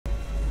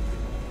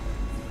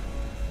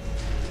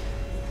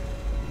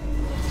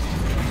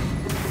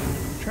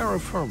terra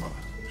firma,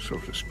 so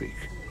to speak.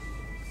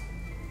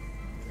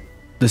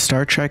 The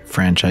Star Trek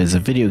franchise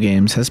of video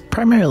games has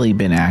primarily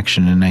been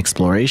action and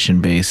exploration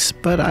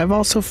based, but I've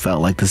also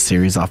felt like the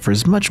series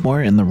offers much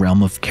more in the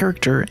realm of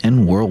character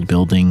and world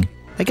building.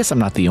 I guess I'm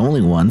not the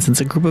only one,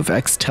 since a group of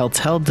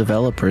ex-Telltale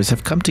developers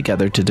have come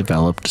together to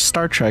develop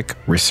Star Trek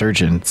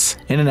Resurgence.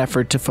 In an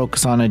effort to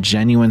focus on a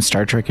genuine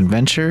Star Trek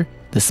adventure,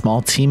 the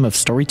small team of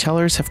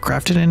storytellers have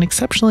crafted an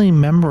exceptionally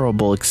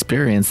memorable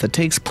experience that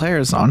takes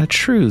players on a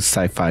true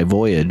sci-fi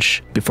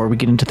voyage. Before we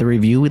get into the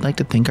review, we'd like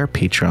to thank our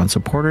Patreon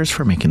supporters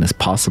for making this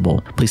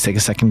possible. Please take a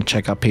second to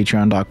check out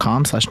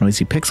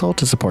patreon.com/noisypixel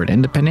to support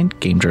independent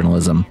game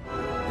journalism.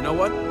 You know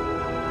what?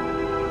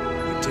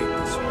 You take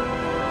this one.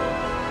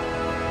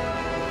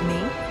 Me?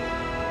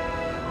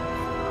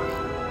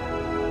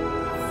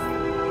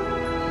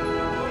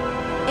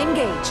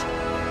 Engage.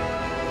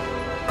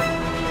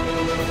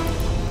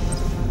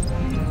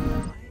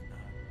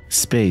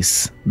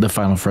 Space, the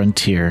final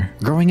frontier.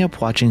 Growing up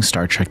watching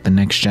Star Trek The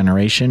Next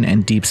Generation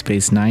and Deep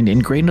Space Nine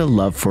ingrained a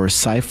love for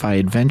sci-fi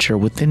adventure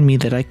within me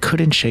that I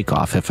couldn't shake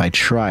off if I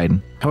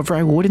tried. However,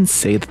 I wouldn't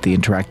say that the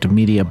interactive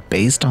media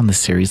based on the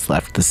series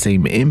left the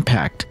same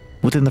impact.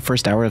 Within the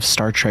first hour of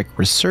Star Trek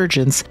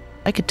Resurgence,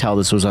 I could tell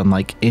this was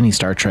unlike any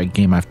Star Trek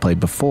game I've played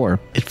before.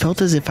 It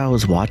felt as if I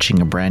was watching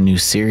a brand new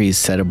series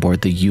set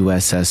aboard the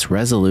USS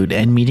Resolute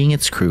and meeting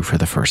its crew for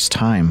the first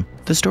time.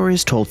 The story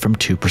is told from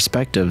two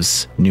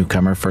perspectives: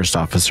 newcomer First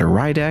Officer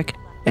Rydek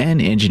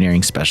and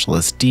engineering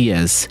specialist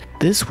Diaz.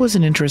 This was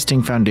an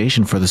interesting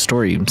foundation for the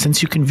story,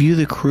 since you can view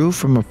the crew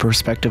from a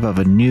perspective of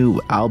a new,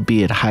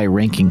 albeit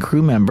high-ranking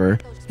crew member,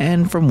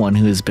 and from one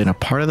who has been a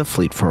part of the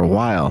fleet for a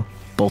while.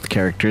 Both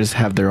characters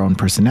have their own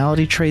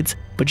personality traits,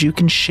 but you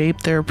can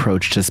shape their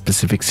approach to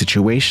specific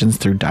situations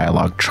through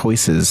dialogue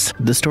choices.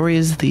 The story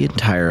is the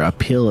entire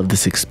appeal of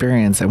this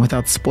experience, and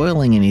without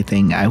spoiling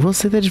anything, I will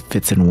say that it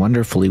fits in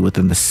wonderfully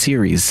within the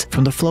series.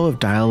 From the flow of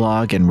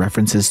dialogue and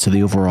references to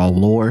the overall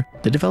lore,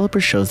 the developer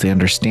shows they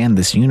understand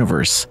this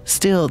universe.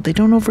 Still, they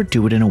don't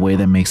overdo it in a way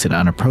that makes it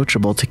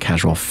unapproachable to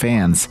casual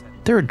fans.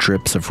 There are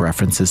drips of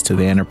references to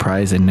the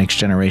Enterprise and Next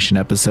Generation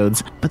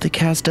episodes, but the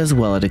cast does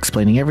well at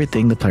explaining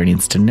everything the player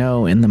needs to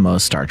know in the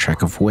most Star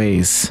Trek of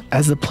ways.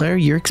 As the player,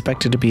 you're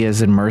expected to be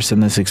as immersed in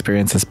this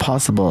experience as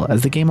possible,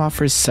 as the game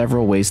offers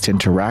several ways to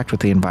interact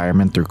with the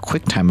environment through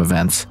QuickTime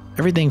events.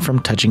 Everything from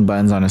touching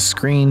buttons on a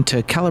screen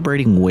to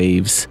calibrating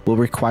waves will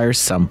require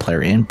some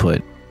player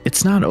input.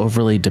 It's not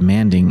overly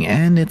demanding,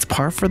 and it's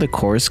par for the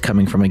course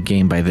coming from a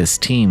game by this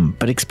team,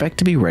 but expect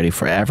to be ready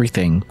for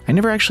everything. I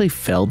never actually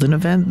failed an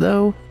event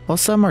though. While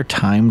some are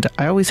timed,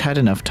 I always had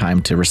enough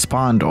time to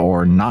respond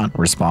or not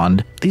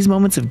respond. These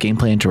moments of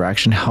gameplay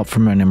interaction help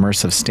from an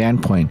immersive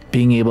standpoint.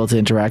 Being able to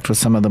interact with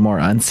some of the more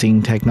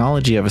unseen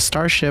technology of a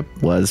starship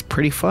was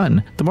pretty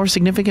fun. The more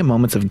significant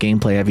moments of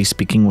gameplay have you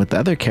speaking with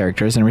other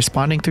characters and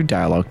responding through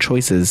dialogue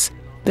choices.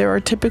 There are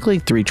typically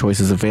 3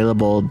 choices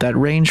available that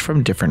range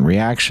from different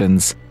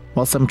reactions.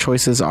 While some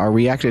choices are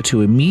reacted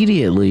to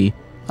immediately,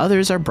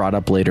 others are brought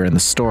up later in the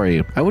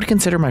story. I would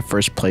consider my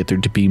first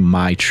playthrough to be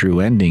my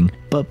true ending,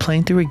 but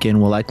playing through again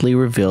will likely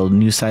reveal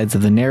new sides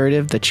of the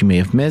narrative that you may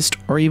have missed,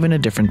 or even a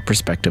different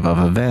perspective of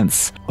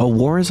events. A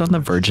war is on the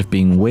verge of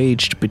being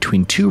waged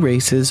between 2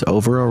 races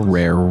over a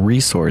rare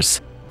resource.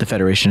 The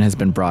Federation has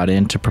been brought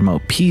in to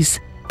promote peace,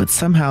 but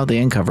somehow they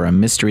uncover a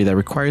mystery that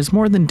requires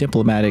more than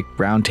diplomatic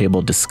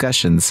roundtable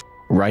discussions.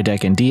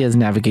 Rydek and Diaz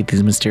navigate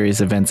these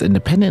mysterious events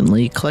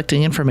independently,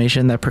 collecting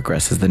information that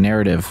progresses the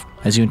narrative.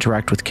 As you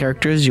interact with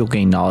characters, you'll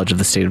gain knowledge of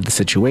the state of the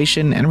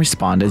situation and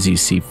respond as you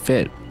see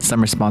fit.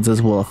 Some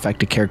responses will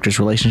affect a character's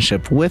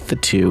relationship with the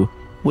two,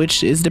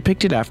 which is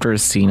depicted after a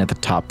scene at the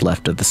top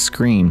left of the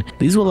screen.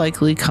 These will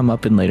likely come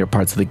up in later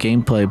parts of the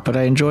gameplay, but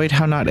I enjoyed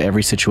how not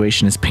every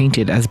situation is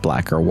painted as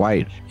black or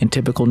white. In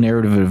typical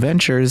narrative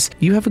adventures,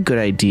 you have a good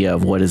idea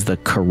of what is the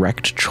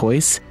correct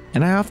choice,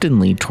 and I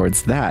often lean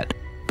towards that.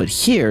 But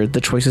here,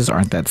 the choices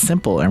aren't that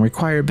simple and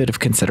require a bit of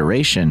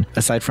consideration.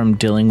 Aside from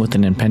dealing with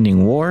an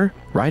impending war,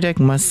 Rydek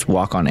must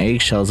walk on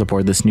eggshells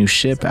aboard this new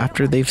ship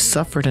after they've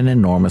suffered an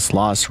enormous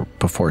loss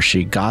before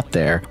she got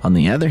there. On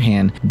the other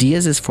hand,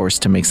 Diaz is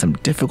forced to make some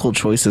difficult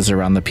choices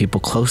around the people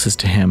closest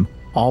to him,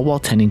 all while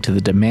tending to the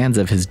demands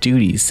of his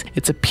duties.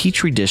 It's a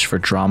petri dish for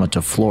drama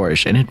to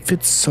flourish, and it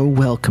fits so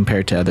well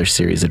compared to other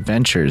series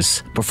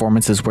adventures.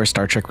 Performances where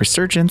Star Trek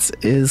Resurgence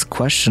is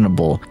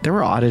questionable. There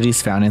were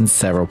oddities found in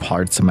several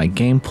parts of my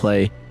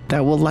gameplay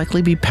that will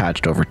likely be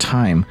patched over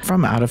time.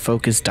 From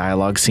out-of-focus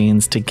dialogue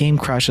scenes to game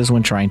crashes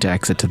when trying to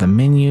exit to the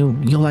menu,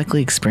 you'll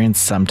likely experience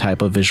some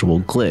type of visual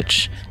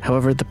glitch.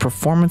 However, the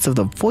performance of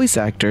the voice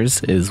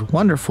actors is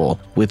wonderful,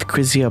 with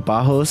Crisia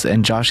Bajos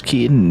and Josh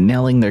Keaton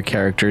nailing their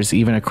characters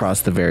even across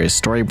the various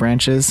story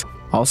branches.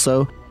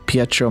 Also,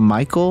 Pietro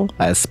Michael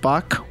as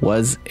Spock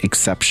was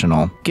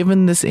exceptional.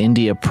 Given this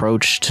indie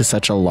approach to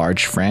such a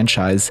large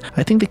franchise,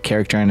 I think the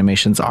character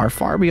animations are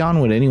far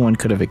beyond what anyone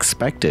could have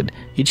expected.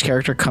 Each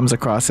character comes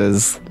across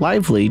as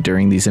lively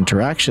during these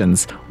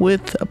interactions,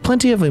 with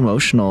plenty of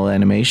emotional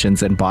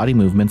animations and body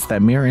movements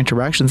that mirror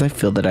interactions I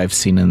feel that I've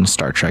seen in a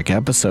Star Trek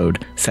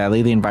episode.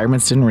 Sadly, the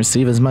environments didn't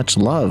receive as much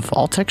love.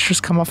 All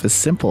textures come off as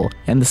simple,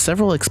 and the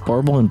several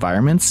explorable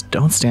environments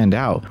don't stand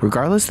out.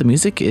 Regardless, the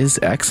music is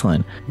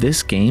excellent.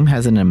 This game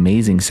has an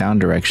amazing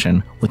sound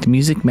direction, with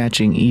music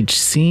matching each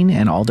scene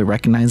and all the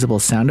recognizable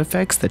sound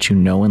effects that you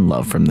know and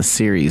love from the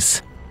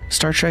series.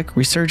 Star Trek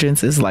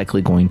Resurgence is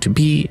likely going to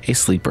be a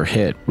sleeper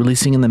hit.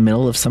 Releasing in the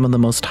middle of some of the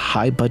most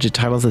high-budget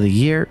titles of the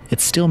year, it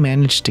still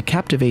managed to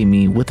captivate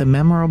me with a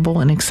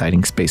memorable and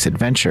exciting space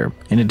adventure.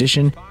 In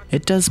addition,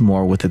 it does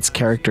more with its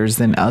characters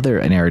than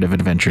other narrative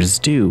adventures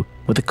do,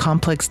 with a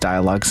complex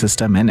dialogue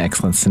system and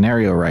excellent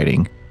scenario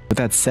writing. With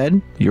that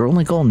said, your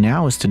only goal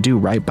now is to do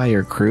right by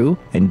your crew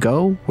and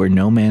go where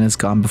no man has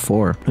gone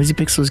before. Noisy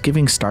Pixel is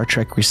giving Star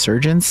Trek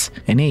Resurgence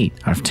an 8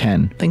 out of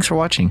 10. Thanks for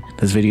watching.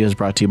 This video is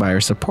brought to you by our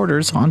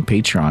supporters on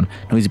Patreon.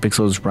 Noisy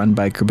Pixel is run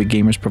by a group of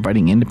gamers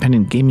providing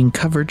independent gaming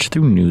coverage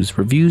through news,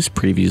 reviews,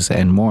 previews,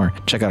 and more.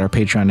 Check out our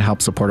Patreon to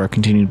help support our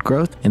continued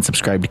growth and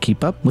subscribe to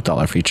keep up with all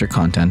our future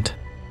content.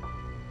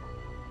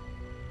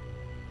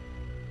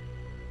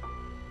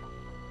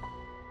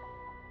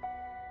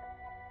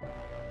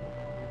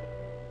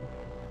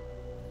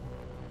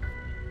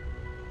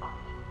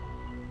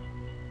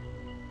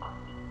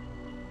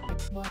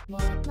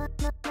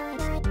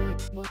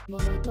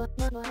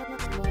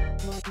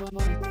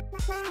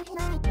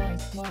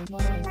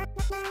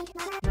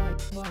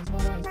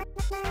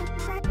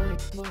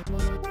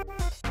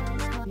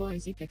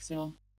 Noisy Pixel.